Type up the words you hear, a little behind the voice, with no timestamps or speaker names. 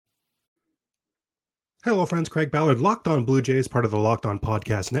Hello, friends. Craig Ballard, Locked On Blue Jays, part of the Locked On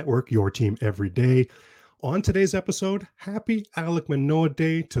Podcast Network, your team every day. On today's episode, happy Alek Manoah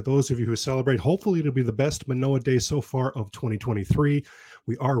Day to those of you who celebrate. Hopefully, it'll be the best Manoah Day so far of 2023.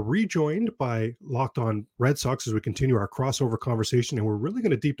 We are rejoined by Locked On Red Sox as we continue our crossover conversation, and we're really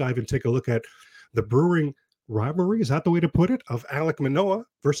going to deep dive and take a look at the brewing rivalry, is that the way to put it, of Alek Manoah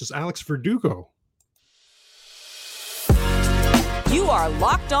versus Alex Verdugo. You are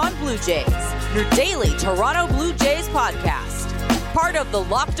Locked On Blue Jays, your daily Toronto Blue Jays podcast. Part of the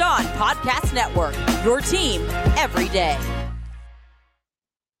Locked On Podcast Network, your team every day.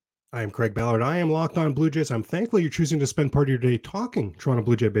 I am Craig Ballard. I am Locked On Blue Jays. I'm thankful you're choosing to spend part of your day talking Toronto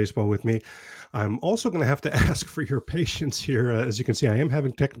Blue Jay baseball with me. I'm also going to have to ask for your patience here. As you can see, I am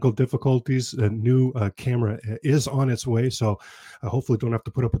having technical difficulties. A new camera is on its way, so I hopefully don't have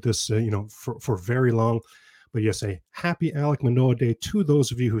to put up with this, for very long. But yes, a happy Alek Manoah Day to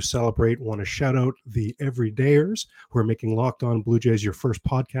those of you who celebrate. Want to shout out the everydayers who are making Locked On Blue Jays your first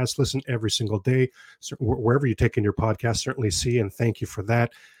podcast listen every single day. So wherever you take in your podcast, certainly see and thank you for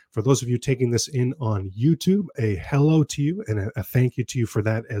that. For those of you taking this in on YouTube, a hello to you and a thank you to you for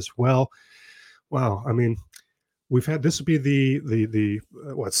that as well. Wow, I mean, we've had, this will be the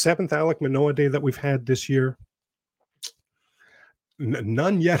seventh Alek Manoah Day that we've had this year.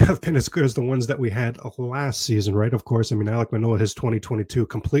 None yet have been as good as the ones that we had last season, right? Of course, I mean, Alek Manoah, his 2022,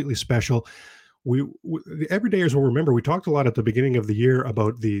 completely special. The everydayers will remember, we talked a lot at the beginning of the year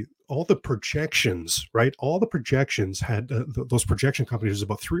about all the projections, right? All the projections had those projection companies,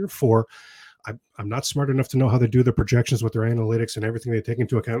 about 3 or 4. I'm not smart enough to know how they do the projections with their analytics and everything they take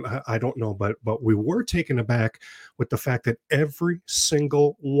into account. I don't know, but we were taken aback with the fact that every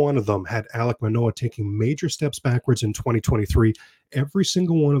single one of them had Alek Manoah taking major steps backwards in 2023. Every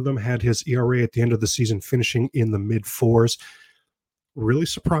single one of them had his ERA at the end of the season finishing in the mid-4s. Really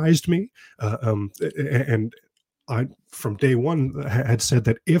surprised me. And I, from day one, had said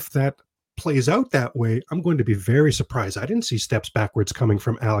that if that plays out that way, I'm going to be very surprised. I didn't see steps backwards coming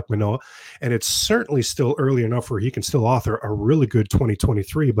from Alek Manoah, and it's certainly still early enough where he can still author a really good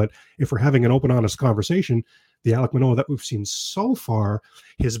 2023. But if we're having an open, honest conversation, the Alek Manoah that we've seen so far,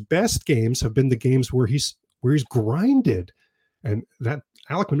 his best games have been the games where he's grinded. And that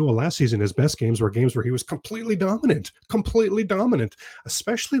Alek Manoah last season, his best games were games where he was completely dominant,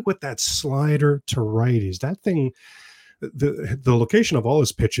 especially with that slider to righties. That thing, the location of all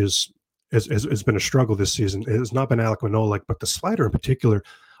his pitches has been a struggle this season. It has not been Alek Manoah, but the slider in particular.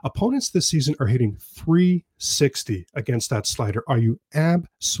 Opponents this season are hitting 360 against that slider. Are you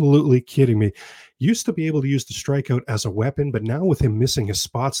absolutely kidding me? Used to be able to use the strikeout as a weapon, but now with him missing his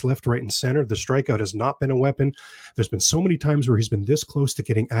spots left, right, and center, the strikeout has not been a weapon. There's been so many times where he's been this close to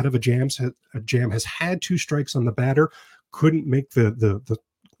getting out of a jam, has had 2 strikes on the batter, couldn't make hit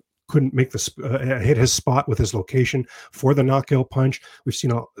his spot with his location for the knockout punch. We've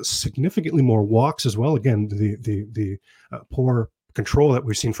seen significantly more walks as well. Again, the poor control that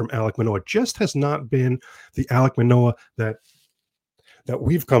we've seen from Alek Manoah just has not been the Alek Manoah that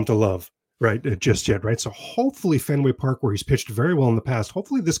we've come to love, right? Just yet, right? So hopefully Fenway Park, where he's pitched very well in the past,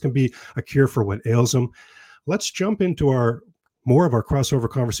 hopefully this can be a cure for what ails him. Let's jump into more of our crossover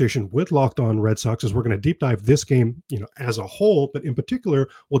conversation with Locked On Red Sox, as we're going to deep dive this game, as a whole, but in particular,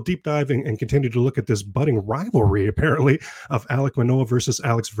 we'll deep dive and continue to look at this budding rivalry, apparently, of Alek Manoah versus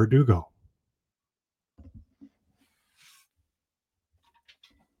Alex Verdugo.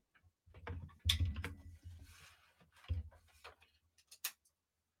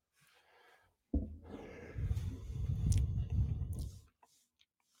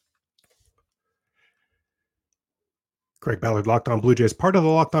 Craig Ballard, Locked On Blue Jays, part of the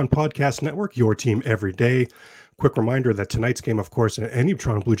Locked On Podcast Network, your team every day. Quick reminder that tonight's game, of course, and any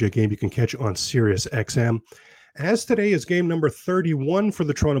Toronto Blue Jay game you can catch on Sirius XM. As today is game number 31 for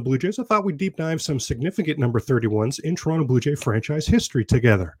the Toronto Blue Jays, I thought we'd deep dive some significant number 31s in Toronto Blue Jay franchise history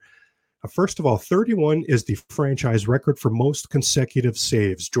together. First of all, 31 is the franchise record for most consecutive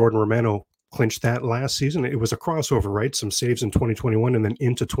saves. Jordan Romano clinched that last season. It was a crossover, right? Some saves in 2021 and then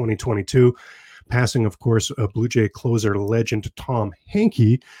into 2022. Passing, of course, a Blue Jay closer legend Tom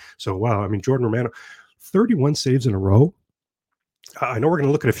Henke. So, wow, I mean, Jordan Romano, 31 saves in a row. I know we're going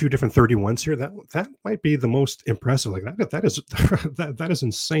to look at a few different 31s here. That might be the most impressive. Like that is that is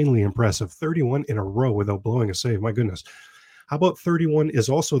insanely impressive. 31 in a row without blowing a save. My goodness. How about 31 is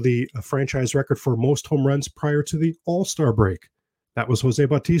also the franchise record for most home runs prior to the All-Star break. That was Jose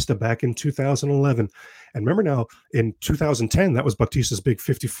Bautista back in 2011. And remember now, in 2010, that was Bautista's big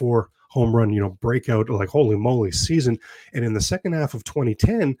 54 home run, breakout, like holy moly season. And in the second half of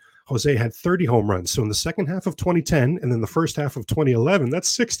 2010, Jose had 30 home runs. So in the second half of 2010 and then the first half of 2011, that's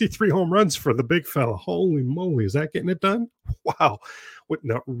 63 home runs for the big fella. Holy moly, is that getting it done? Wow. What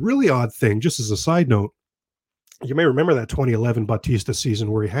a really odd thing, just as a side note, you may remember that 2011 Bautista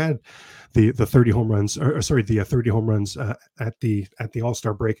season where he had the 30 home runs, the 30 home runs at the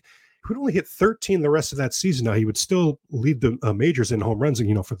All-Star break. He would only hit 13 the rest of that season. Now he would still lead the majors in home runs,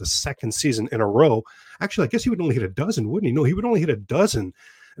 for the second season in a row. Actually, I guess he would only hit a dozen, wouldn't he? No, he would only hit a dozen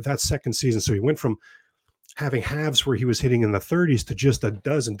that second season. So he went from having halves where he was hitting in the 30s to just a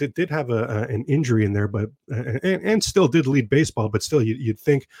dozen. Did have an injury in there, but and still did lead baseball. But still, you'd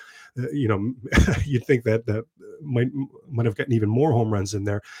think. You'd think that might have gotten even more home runs in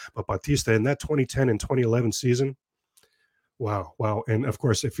there, but Bautista in that 2010 and 2011 season, wow. And of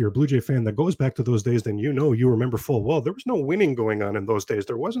course, if you're a Blue Jay fan that goes back to those days, then you remember full well there was no winning going on in those days.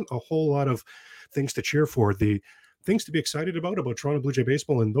 There wasn't a whole lot of things to cheer for. The things to be excited about Toronto Blue Jay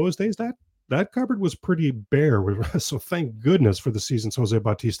baseball in those days, that cupboard was pretty bare. So thank goodness for the seasons Jose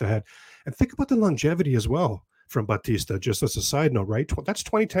Bautista had, and think about the longevity as well from Bautista, just as a side note, right? That's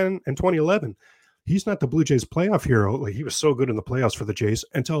 2010 and 2011. He's not the Blue Jays playoff hero. Like, he was so good in the playoffs for the Jays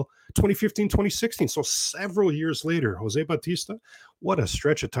until 2015, 2016. So several years later, Jose Bautista, what a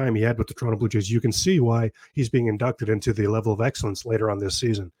stretch of time he had with the Toronto Blue Jays. You can see why he's being inducted into the level of excellence later on this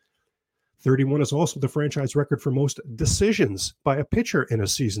season. 31 is also the franchise record for most decisions by a pitcher in a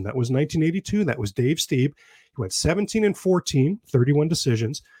season. That was 1982. That was Dave Stieb. He went 17 and 14, 31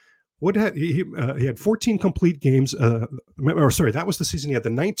 decisions. He had 14 complete games. That was the season he had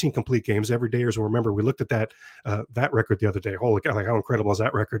the 19 complete games. Every Dayers will remember we looked at that record the other day. Holy cow, how incredible is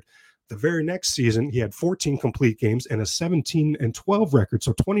that record? The very next season, he had 14 complete games and a 17 and 12 record,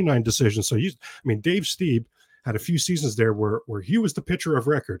 so 29 decisions. So Dave Stieb had a few seasons there where he was the pitcher of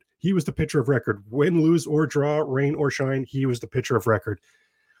record. He was the pitcher of record. Win, lose, or draw, rain or shine, he was the pitcher of record.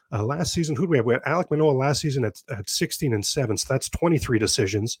 Last season, who do we have? We had Alek Manoah last season at 16 and 7, so that's 23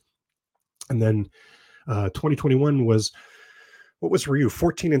 decisions. And then 2021 was, what was for you?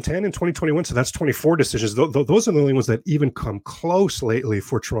 14 and 10 in 2021. So that's 24 decisions. Those are the only ones that even come close lately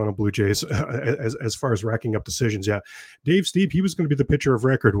for Toronto Blue Jays as far as racking up decisions. Yeah. Dave Stieb, he was going to be the pitcher of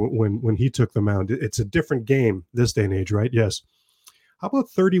record when he took the mound. It's a different game this day and age, right? Yes. How about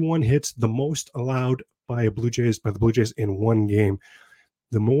 31 hits, the most allowed by the Blue Jays in one game?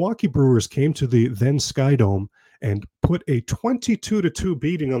 The Milwaukee Brewers came to the then Sky Dome and put a 22-2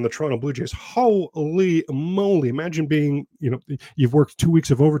 beating on the Toronto Blue Jays. Holy moly. Imagine being, you've worked 2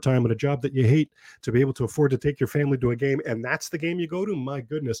 weeks of overtime at a job that you hate to be able to afford to take your family to a game, and that's the game you go to? My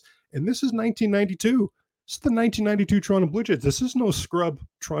goodness. And this is 1992. This is the 1992 Toronto Blue Jays. This is no scrub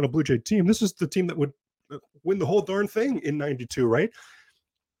Toronto Blue Jay team. This is the team that would win the whole darn thing in 92, right?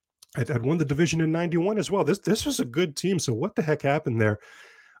 I'd won the division in 91 as well. This was a good team. So what the heck happened there?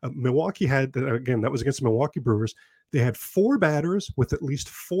 Milwaukee had, again, that was against the Milwaukee Brewers. They had 4 batters with at least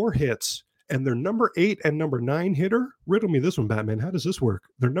 4 hits, and their number 8 and number 9 hitter, riddle me this one, Batman, how does this work?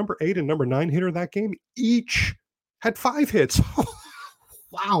 Their number 8 and number 9 hitter that game each had 5 hits.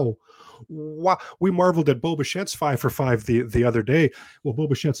 Wow. We marveled at Bo Bichette's 5 for 5 the other day. Well, Bo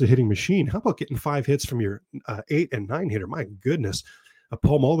Bichette's a hitting machine. How about getting 5 hits from your 8 and 9 hitter? My goodness.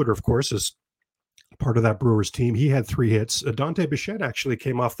 Paul Molitor, of course, is part of that Brewers team. He had 3 hits. Dante Bichette actually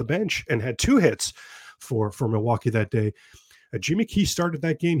came off the bench and had 2 hits for Milwaukee that day. Jimmy Key started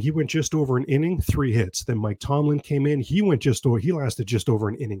that game. He went just over an inning, 3 hits. Then Mike Tomlin came in. He lasted just over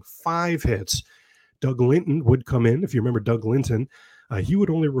an inning, 5 hits. Doug Linton would come in. If you remember Doug Linton, he would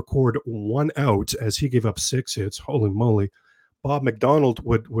only record 1 out as he gave up 6 hits. Holy moly. Bob McDonald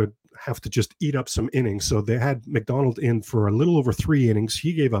would have to just eat up some innings. So they had McDonald in for a little over 3 innings.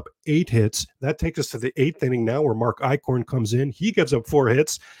 He gave up 8 hits. That takes us to the 8th inning now where Mark Eichhorn comes in. He gives up 4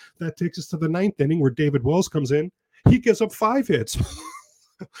 hits. That takes us to the 9th inning where David Wells comes in. He gives up 5 hits.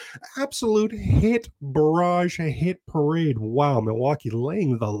 Absolute hit barrage, a hit parade. Wow, Milwaukee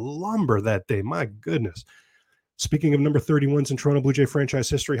laying the lumber that day. My goodness. Speaking of number 31s in Toronto Blue Jay franchise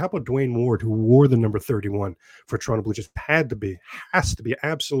history, how about Dwayne Ward, who wore the number 31 for Toronto Blue Jays? Has to be,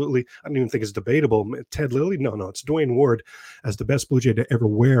 absolutely. I don't even think it's debatable. Ted Lilly? No, it's Dwayne Ward as the best Blue Jay to ever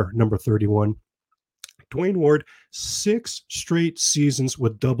wear number 31. Dwayne Ward, 6 straight seasons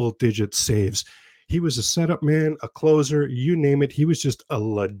with double-digit saves. He was a setup man, a closer, you name it. He was just a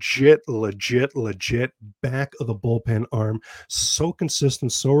legit back of the bullpen arm. So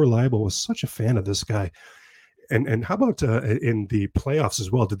consistent, so reliable. Was such a fan of this guy. And how about in the playoffs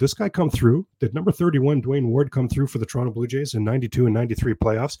as well? Did this guy come through? Did number 31 Dwayne Ward come through for the Toronto Blue Jays in 92 and 93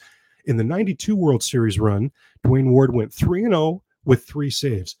 playoffs? In the 92 World Series run, Dwayne Ward went 3-0 with 3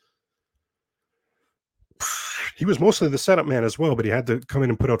 saves. He was mostly the setup man as well, but he had to come in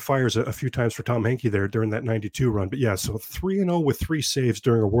and put out fires a few times for Tom Henke there during that 92 run. But yeah, so 3-0 with 3 saves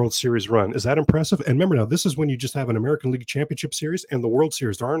during a World Series run. Is that impressive? And remember now, this is when you just have an American League Championship Series and the World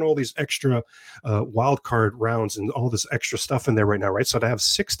Series. There aren't all these extra wild card rounds and all this extra stuff in there right now, right? So to have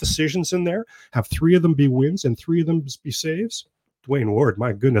 6 decisions in there, have 3 of them be wins and 3 of them be saves, Dwayne Ward,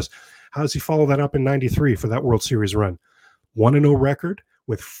 my goodness. How does he follow that up in 93 for that World Series run? 1-0 record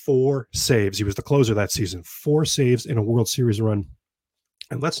with 4 saves. He was the closer that season. 4 saves in a World Series run.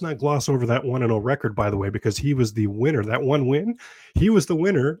 And let's not gloss over that 1-0 record, by the way, because he was the winner. That one win, he was the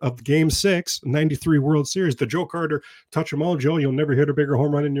winner of Game 6, 93 World Series. The Joe Carter, touch 'em all, Joe, you'll never hit a bigger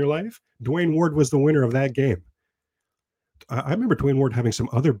home run in your life. Dwayne Ward was the winner of that game. I remember Dwayne Ward having some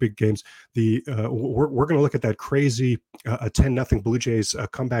other big games. We're going to look at that crazy 10-0 Blue Jays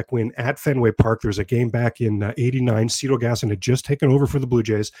comeback win at Fenway Park. There's a game back in '89. Cito Gaston had just taken over for the Blue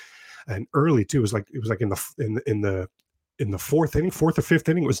Jays, and early too. It was like in the 4th inning, 4th or 5th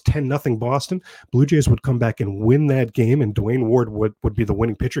inning. It was 10-0 Boston. Blue Jays would come back and win that game, and Dwayne Ward would be the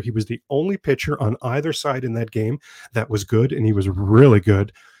winning pitcher. He was the only pitcher on either side in that game that was good, and he was really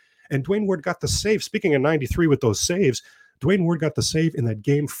good. And Dwayne Ward got the save. Speaking of 93 with those saves, Dwayne Ward got the save in that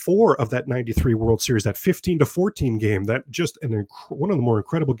Game 4 of that 93 World Series, that 15-14 game. That just one of the more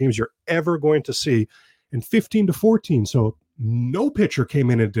incredible games you're ever going to see. And 15-14, so no pitcher came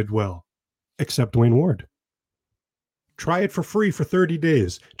in and did well, except Dwayne Ward. Try it for free for 30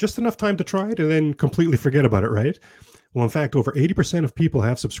 days. Just enough time to try it and then completely forget about it, right? Well, in fact, over 80% of people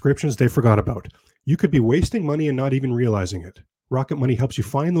have subscriptions they forgot about. You could be wasting money and not even realizing it. Rocket Money helps you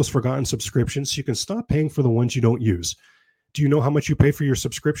find those forgotten subscriptions so you can stop paying for the ones you don't use. Do you know how much you pay for your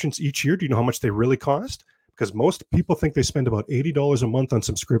subscriptions each year? Do you know how much they really cost? Because most people think they spend about $80 a month on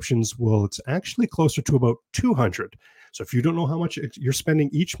subscriptions. Well, it's actually closer to about $200. So if you don't know how much you're spending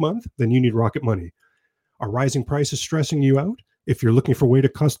each month, then you need Rocket Money. Are rising prices stressing you out? If you're looking for a way to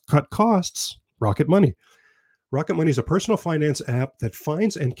cut costs, Rocket Money. Rocket Money is a personal finance app that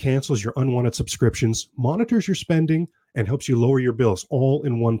finds and cancels your unwanted subscriptions, monitors your spending, and helps you lower your bills all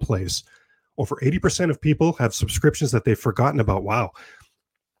in one place. Over 80% of people have subscriptions that they've forgotten about. Wow.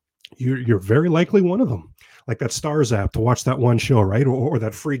 You're very likely one of them. Like that Stars app to watch that one show, right? Or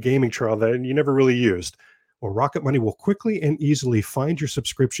that free gaming trial that you never really used. Well, Rocket Money will quickly and easily find your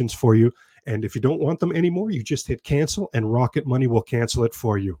subscriptions for you. And if you don't want them anymore, you just hit cancel and Rocket Money will cancel it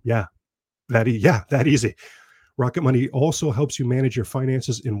for you. Yeah, that easy. Rocket Money also helps you manage your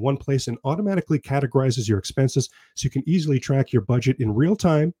finances in one place and automatically categorizes your expenses so you can easily track your budget in real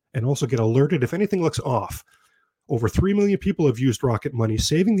time and also get alerted if anything looks off. Over 3 million people have used Rocket Money,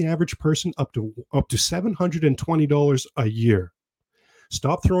 saving the average person up to $720 a year.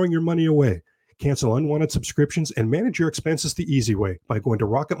 Stop throwing your money away. Cancel unwanted subscriptions and manage your expenses the easy way by going to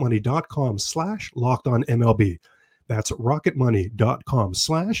rocketmoney.com/lockedonmlb. That's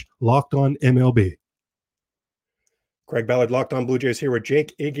rocketmoney.com/lockedonmlb. Craig Ballard, Locked On Blue Jays here with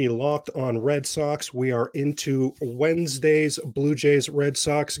Jake Iggy, Locked On Red Sox. We are into Wednesday's Blue Jays Red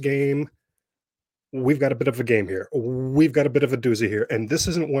Sox game. We've got a bit of a game here. We've got a bit of a doozy here. And this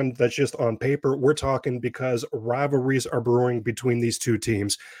isn't one that's just on paper. We're talking because rivalries are brewing between these two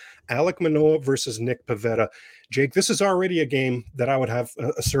teams. Alek Manoah versus Nick Pivetta. Jake, this is already a game that I would have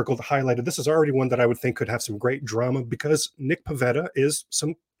circled, highlighted. This is already one that I would think could have some great drama because Nick Pivetta is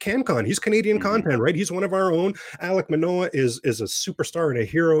some CanCon. He's Canadian content, right? He's one of our own. Alek Manoah is a superstar and a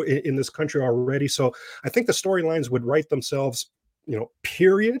hero in this country already. So I think the storylines would write themselves,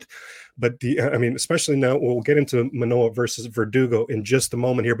 period. But especially now, we'll get into Manoah versus Verdugo in just a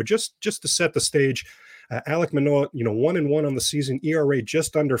moment here. But just to set the stage, Alek Manoah, 1-1 on the season, ERA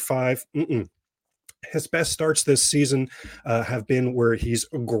just under 5. His best starts this season have been where he's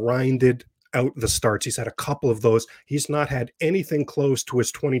grinded out the starts. He's had a couple of those. He's not had anything close to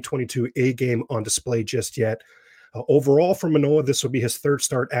his 2022 A game on display just yet. Overall for Manoah, this will be his 3rd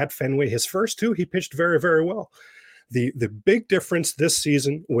start at Fenway. His first 2, he pitched very, very well. The big difference this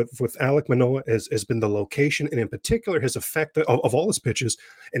season with Alek Manoah has been the location, and in particular his effect of all his pitches,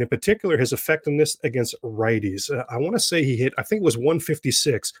 and in particular his effectiveness against righties. I want to say he hit, I think it was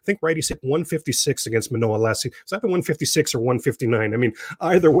 156. I think righties hit 156 against Manoah last season. It's either 156 or 159.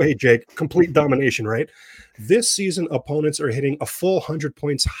 Either way, Jake, complete domination, right? This season, opponents are hitting a full 100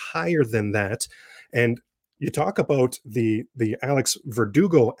 points higher than that. And you talk about the Alex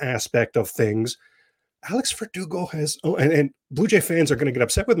Verdugo aspect of things. Alex Verdugo has, and Blue Jay fans are going to get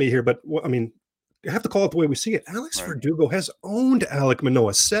upset with me here, but have to call it the way we see it. Alex Right. Verdugo has owned Alek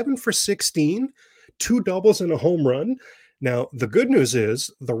Manoah, 7 for 16, 2 doubles and a home run. Now, the good news is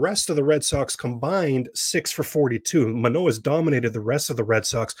the rest of the Red Sox combined 6 for 42. Manoah's dominated the rest of the Red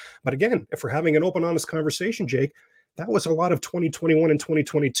Sox. But again, if we're having an open, honest conversation, Jake, that was a lot of 2021 and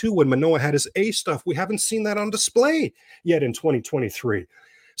 2022 when Manoah had his A stuff. We haven't seen that on display yet in 2023.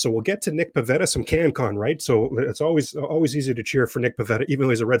 So we'll get to Nick Pivetta, some CanCon, right? So it's always easy to cheer for Nick Pivetta, even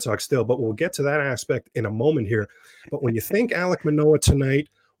though he's a Red Sox still. But we'll get to that aspect in a moment here. But when you think Alek Manoah tonight,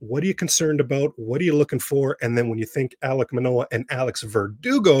 what are you concerned about? What are you looking for? And then when you think Alek Manoah and Alex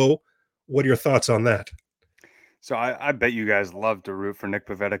Verdugo, what are your thoughts on that? So I bet you guys love to root for Nick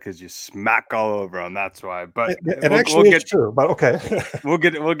Pivetta because you smack all over him. That's why. But we'll get true. But okay, we'll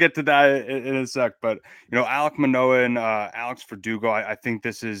get to that in a sec. But Alek Manoah and Alex Verdugo, I think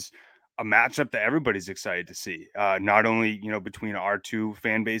this is a matchup that everybody's excited to see. Not only between our two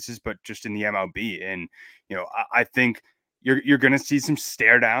fan bases, but just in the MLB. And I think you're going to see some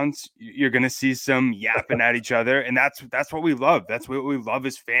stare downs. You're going to see some yapping at each other, and that's what we love. That's what we love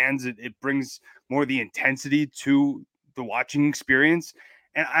as fans. It brings more of the intensity to the watching experience,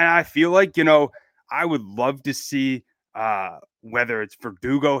 and I feel like I would love to see whether it's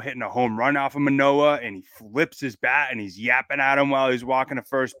Verdugo hitting a home run off of Manoah and he flips his bat and he's yapping at him while he's walking to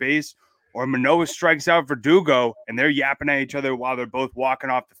first base, or Manoah strikes out Verdugo and they're yapping at each other while they're both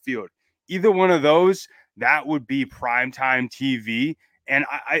walking off the field. Either one of those, that would be primetime TV. And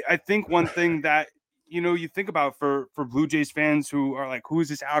I think one thing that, you think about for Blue Jays fans who are like, who is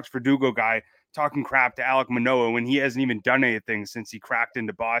this Alex Verdugo guy talking crap to Alek Manoah when he hasn't even done anything since he cracked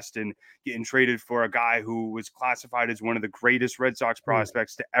into Boston, getting traded for a guy who was classified as one of the greatest Red Sox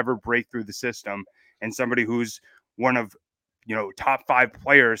prospects to ever break through the system, and somebody who's one of, top 5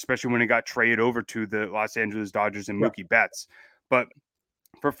 players, especially when he got traded over to the Los Angeles Dodgers and Mookie Betts. But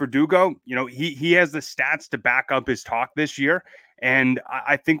for Verdugo, he has the stats to back up his talk this year. And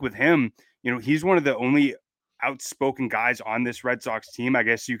I think with him, he's one of the only outspoken guys on this Red Sox team. I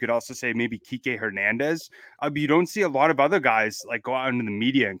guess you could also say maybe Kike Hernandez. But you don't see a lot of other guys like go out into the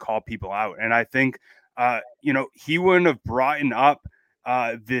media and call people out. And I think, he wouldn't have brought up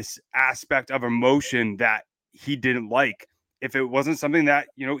this aspect of emotion that he didn't like if it wasn't something that,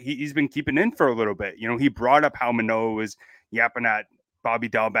 he's been keeping in for a little bit. He brought up how Manoah was yapping at Bobby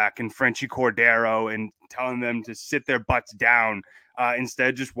Delbeck and Frenchie Cordero and telling them to sit their butts down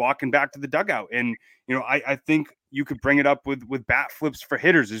instead just walking back to the dugout. And, I think you could bring it up with bat flips for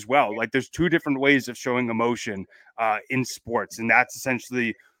hitters as well. Like there's 2 different ways of showing emotion in sports. And that's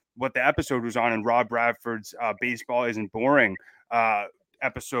essentially what the episode was on in Rob Bradford's Baseball Isn't Boring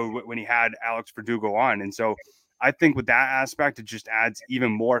episode when he had Alex Verdugo on. And so I think with that aspect, it just adds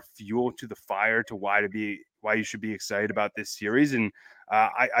even more fuel to the fire to why you should be excited about this series. And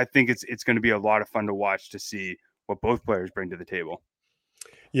I think it's going to be a lot of fun to watch to see what both players bring to the table.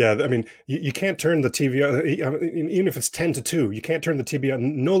 Yeah, I mean, you can't turn the TV on, even if it's 10-2, you can't turn the TV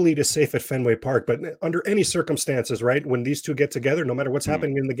on. No lead is safe at Fenway Park, but under any circumstances, right, when these two get together, no matter what's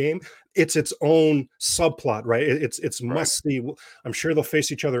happening in the game, it's its own subplot, right? It's must see. I'm sure they'll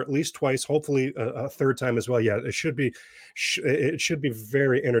face each other at least twice, hopefully a third time as well. Yeah, it should be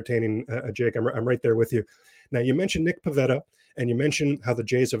very entertaining, Jake. I'm right there with you. Now, you mentioned Nick Pivetta, and you mentioned how the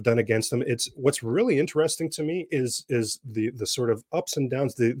Jays have done against them. It's what's really interesting to me is the sort of ups and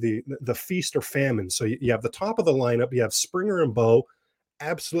downs, the feast or famine. So you have the top of the lineup, you have Springer and Bo,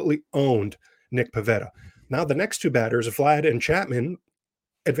 absolutely owned Nick Pivetta. Now the next 2 batters, Vlad and Chapman,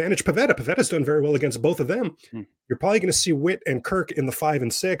 advantage Pivetta. Pivetta's done very well against both of them. You're probably going to see Witt and Kirk in the 5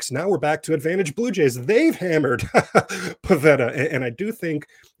 and 6. Now we're back to advantage Blue Jays. They've hammered Pivetta. And I do think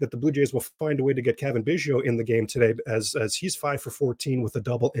that the Blue Jays will find a way to get Kevin Biggio in the game today as he's 5 for 14 with a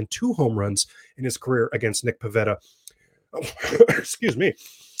double and 2 home runs in his career against Nick Pivetta. Excuse me.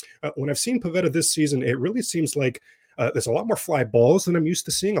 When I've seen Pivetta this season, it really seems like there's a lot more fly balls than I'm used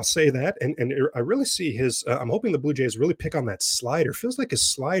to seeing. I'll say that. And I really see his, I'm hoping the Blue Jays really pick on that slider. Feels like his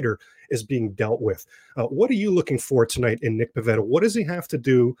slider is being dealt with. What are you looking for tonight in Nick Pivetta? What does he have to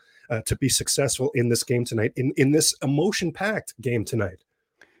do to be successful in this game tonight, in this emotion-packed game tonight?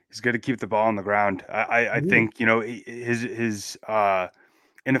 He's got to keep the ball on the ground. I think, his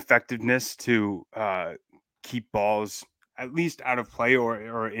ineffectiveness to keep balls at least out of play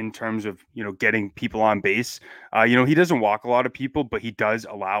or in terms of, getting people on base. He doesn't walk a lot of people, but he does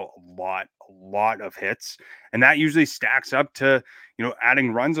allow a lot of hits. And that usually stacks up to,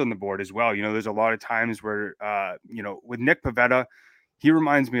 adding runs on the board as well. There's a lot of times where, with Nick Pivetta, he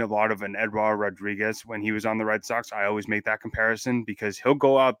reminds me a lot of an Eduardo Rodriguez when he was on the Red Sox. I always make that comparison because he'll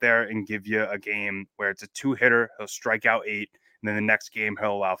go out there and give you a game where it's a 2-hitter. He'll strike out 8, and then the next game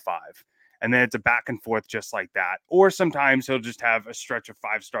he'll allow 5. and then it's a back and forth just like that. Or sometimes he'll just have a stretch of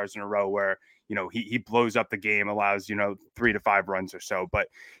 5 stars in a row where, he blows up the game, allows, 3 to 5 runs or so. But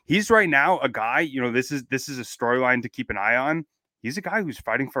he's right now a guy, this is a storyline to keep an eye on. He's a guy who's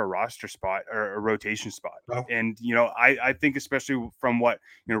fighting for a roster spot or a rotation spot. Wow. And, I think especially from what,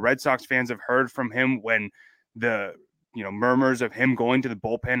 Red Sox fans have heard from him when the, murmurs of him going to the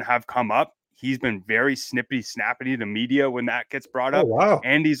bullpen have come up, he's been very snappity to media when that gets brought up. Oh, wow.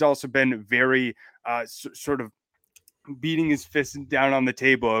 And he's also been very sort of beating his fist down on the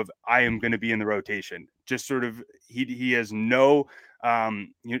table of, I am going to be in the rotation. Just sort of, he has no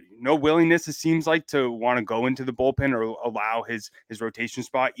willingness, it seems like, to want to go into the bullpen or allow his rotation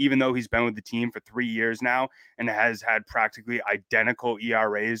spot, even though he's been with the team for 3 years now and has had practically identical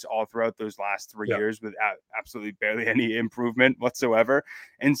ERAs all throughout those last 3 years with absolutely barely any improvement whatsoever.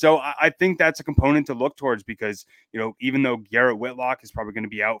 And so I think that's a component to look towards because, even though Garrett Whitlock is probably going to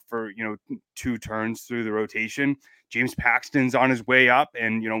be out for, 2 turns through the rotation, James Paxton's on his way up.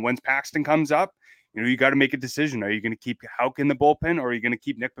 And, once Paxton comes up, you got to make a decision. Are you going to keep Houck in the bullpen or are you going to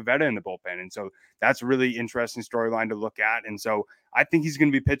keep Nick Pivetta in the bullpen? And so that's a really interesting storyline to look at. And so I think he's going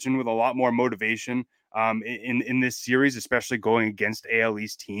to be pitching with a lot more motivation in this series, especially going against AL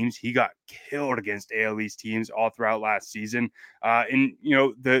East teams. He got killed against AL East teams all throughout last season. And,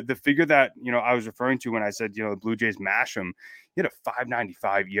 the figure that, I was referring to when I said, the Blue Jays mash him, he had a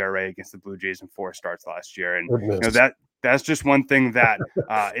 5.95 ERA against the Blue Jays in 4 starts last year. And, that's just one thing that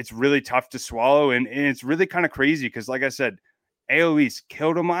it's really tough to swallow. And it's really kind of crazy because, like I said, AL East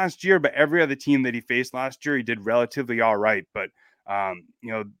killed him last year, but every other team that he faced last year, he did relatively all right. But,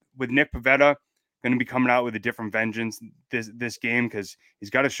 with Nick Pivetta going to be coming out with a different vengeance this game because he's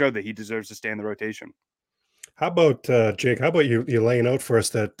got to show that he deserves to stay in the rotation. How about Jake? How about you laying out for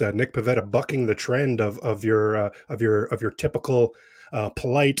us that Nick Pivetta bucking the trend of your typical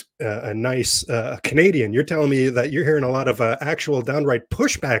polite, nice Canadian? You're telling me that you're hearing a lot of actual downright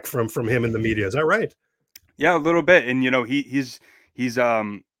pushback from him in the media. Is that right? Yeah, a little bit. And he's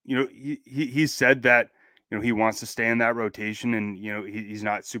said that he wants to stay in that rotation, and he's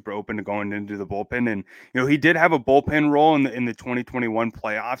not super open to going into the bullpen. And he did have a bullpen role in the 2021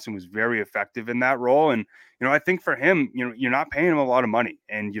 playoffs and was very effective in that role. And I think for him, you're not paying him a lot of money,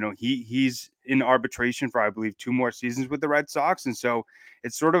 and he's in arbitration for, I believe, 2 more seasons with the Red Sox. And so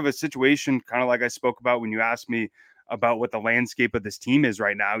it's sort of a situation, kind of like I spoke about when you asked me about what the landscape of this team is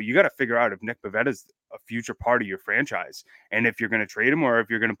right now. You got to figure out if Nick Pivetta is a future part of your franchise, and if you're going to trade him or if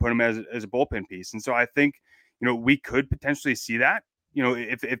you're going to put him as a bullpen piece. And so I think, we could potentially see that,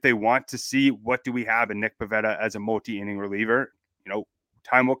 if they want to see what do we have in Nick Pivetta as a multi-inning reliever,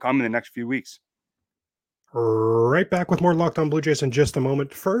 time will come in the next few weeks. Right back with more Locked On Blue Jays in just a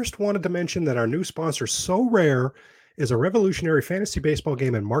moment. First, wanted to mention that our new sponsor, So Rare, is a revolutionary fantasy baseball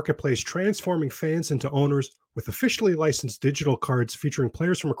game and marketplace transforming fans into owners with officially licensed digital cards featuring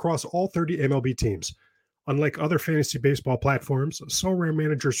players from across all 30 MLB teams. Unlike other fantasy baseball platforms, So Rare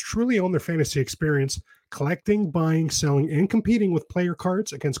managers truly own their fantasy experience, collecting, buying, selling, and competing with player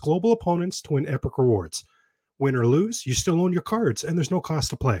cards against global opponents to win epic rewards. Win or lose, you still own your cards, and there's no cost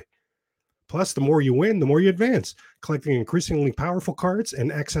to play. Plus, the more you win, the more you advance, collecting increasingly powerful cards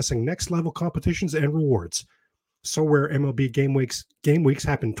and accessing next-level competitions and rewards. So Rare MLB game weeks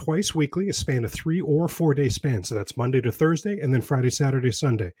happen twice weekly, a span of 3 or 4 day span. So that's Monday to Thursday and then Friday, Saturday,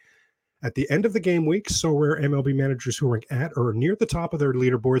 Sunday. At the end of the game week, So Rare MLB managers who rank at or near the top of their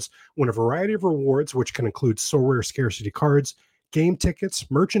leaderboards win a variety of rewards, which can include So Rare scarcity cards, game tickets,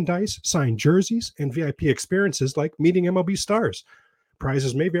 merchandise, signed jerseys, and VIP experiences like meeting MLB stars.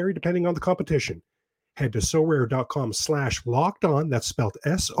 Prizes may vary depending on the competition. Head to sorare.com/lockedon, that's spelled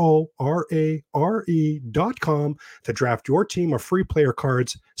SORARE.com, to draft your team of free player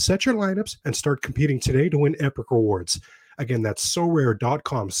cards, set your lineups, and start competing today to win epic rewards. Again, that's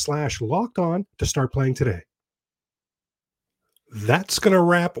sorare.com/lockedon to start playing today. That's going to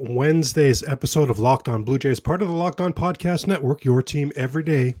wrap Wednesday's episode of Locked On Blue Jays, part of the Locked On Podcast Network, your team every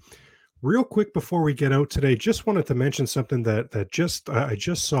day. Real quick before we get out today, just wanted to mention something that I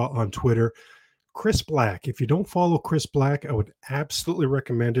just saw on Twitter. Chris Black. If you don't follow Chris Black, I would absolutely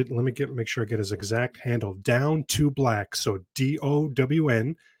recommend it. Let me make sure I get his exact handle. Down to Black. So DOWNTO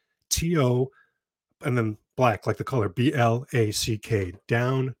and then Black, like the color, BLACK.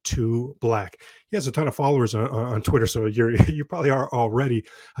 Down to Black. He has a ton of followers on Twitter, so you probably are already.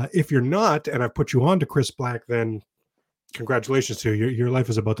 If you're not, and I've put you on to Chris Black, then congratulations to you. Your life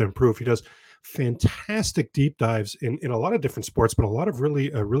is about to improve. He does fantastic deep dives in a lot of different sports, but a lot of really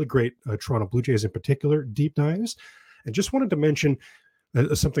great Toronto Blue Jays in particular deep dives. And just wanted to mention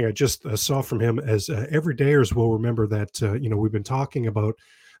something I just saw from him, as everydayers will remember that we've been talking about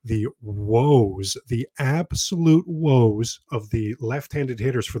the woes, the absolute woes of the left-handed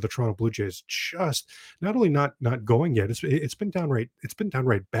hitters for the Toronto Blue Jays, just not only not going yet, it's been downright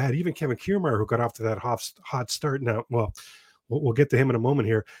bad. Even Kevin Kiermaier, who got off to that hot start, now, well, we'll get to him in a moment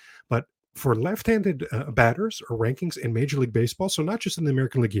here, but for left-handed batters or rankings in Major League Baseball, so not just in the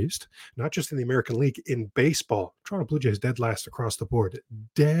American League East, not just in the American League, in baseball, Toronto Blue Jays dead last across the board.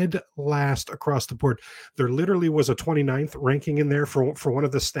 Dead last across the board. There literally was a 29th ranking in there for one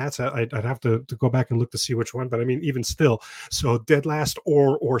of the stats. I'd have to go back and look to see which one, but I mean, even still, so dead last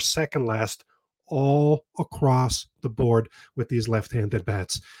or second last all across the board with these left-handed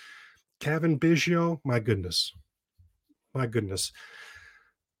bats. Cavan Biggio, my goodness.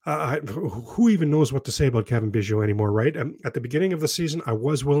 Who even knows what to say about Cavan Biggio anymore, right? At the beginning of the season, I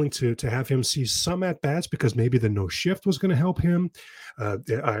was willing to have him see some at-bats because maybe the no shift was going to help him.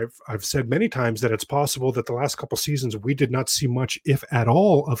 I've said many times that it's possible that the last couple seasons we did not see much, if at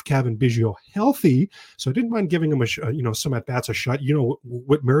all, of Cavan Biggio healthy. So I didn't mind giving him some at-bats a shot.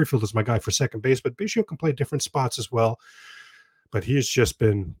 Whit Merrifield is my guy for second base, but Biggio can play different spots as well. But he has just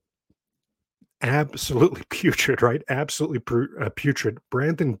been absolutely putrid, right? Absolutely putrid.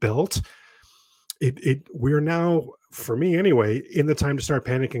 Brandon Belt. We're now, for me anyway, in the time to start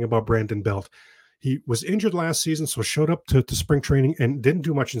panicking about Brandon Belt. He was injured last season, so showed up to spring training and didn't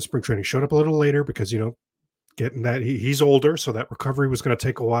do much in spring training. Showed up a little later because, getting that he's older, so that recovery was going to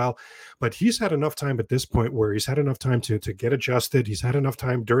take a while. But he's had enough time at this point where he's had enough time to get adjusted. He's had enough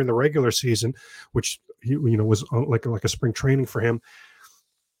time during the regular season, which was like a spring training for him.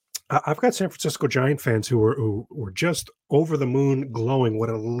 I've got San Francisco Giant fans who were just over the moon, glowing what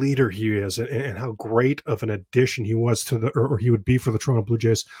a leader he is and how great of an addition he was to or he would be for the Toronto Blue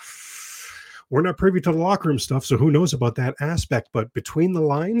Jays. We're not privy to the locker room stuff, so who knows about that aspect? But between the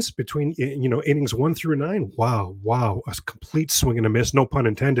lines, between innings 1 through 9, wow, a complete swing and a miss, no pun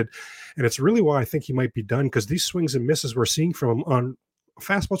intended. And it's really why I think he might be done, because these swings and misses we're seeing from him on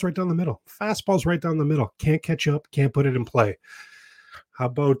fastballs right down the middle, can't catch up, can't put it in play. How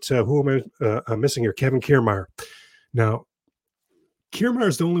about who am I missing here? Kevin Kiermaier. Now, Kiermaier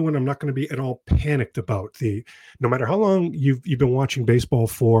is the only one I'm not going to be at all panicked about. No matter how long you've been watching baseball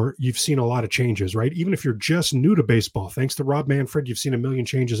for, you've seen a lot of changes, right? Even if you're just new to baseball, thanks to Rob Manfred, you've seen a million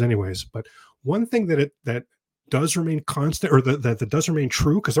changes anyways. But one thing that does remain constant, or that does remain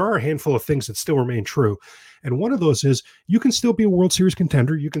true, because there are a handful of things that still remain true, and one of those is you can still be a World Series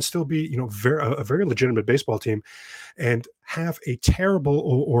contender. You can still be, a very legitimate baseball team, and have a terrible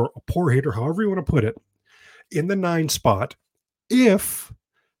or a poor hitter, however you want to put it, in the 9 spot. If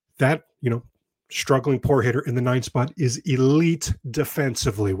that, struggling poor hitter in the 9 spot is elite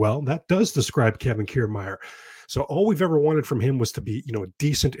defensively, well, that does describe Kevin Kiermaier. So all we've ever wanted from him was to be,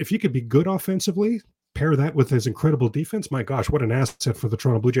 decent. If he could be good offensively, pair that with his incredible defense, my gosh, what an asset for the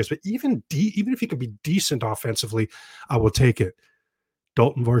Toronto Blue Jays. But even if he could be decent offensively, I will take it.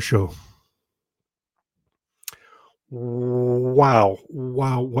 Dalton Varsho. Wow.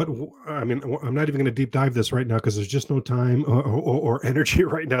 What? I mean, I'm not even going to deep dive this right now because there's just no time or energy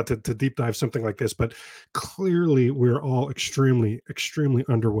right now to deep dive something like this. But clearly, we're all extremely, extremely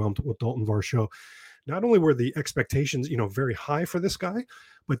underwhelmed with Dalton Varsho. Not only were the expectations, very high for this guy,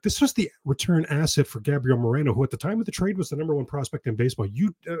 but this was the return asset for Gabriel Moreno, who at the time of the trade was the number 1 prospect in baseball.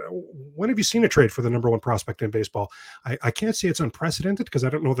 When have you seen a trade for the number 1 prospect in baseball? I can't say it's unprecedented because I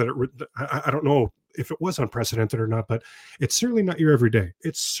don't know that I don't know if it was unprecedented or not, but it's certainly not your everyday.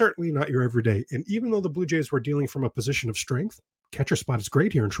 And even though the Blue Jays were dealing from a position of strength, catcher spot is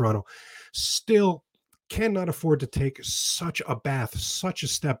great here in Toronto, still cannot afford to take such a bath, such a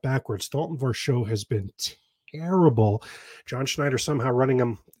step backwards. Dalton Varsho has been terrible. John Schneider somehow running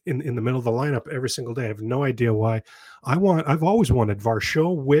him in the middle of the lineup every single day. I have no idea why. I've always wanted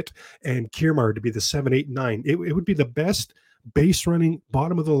Varsho, Witt, and Kiermaier to be the 7, 8, 9. It would be the best base running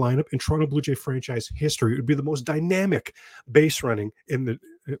bottom of the lineup in Toronto Blue Jay franchise history. It would be the most dynamic base running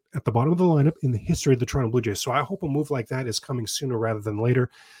at the bottom of the lineup in the history of the Toronto Blue Jays. So I hope a move like that is coming sooner rather than later.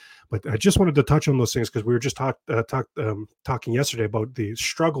 But I just wanted to touch on those things because we were just talking yesterday about the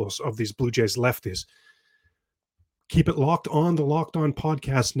struggles of these Blue Jays lefties. Keep it locked on the Locked On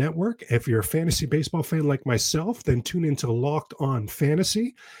Podcast Network. If you're a fantasy baseball fan like myself, then tune into Locked On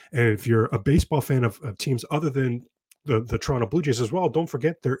Fantasy. And if you're a baseball fan of teams other than the Toronto Blue Jays as well, don't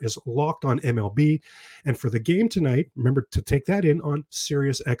forget there is Locked On MLB. And for the game tonight, remember to take that in on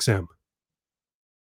Sirius XM.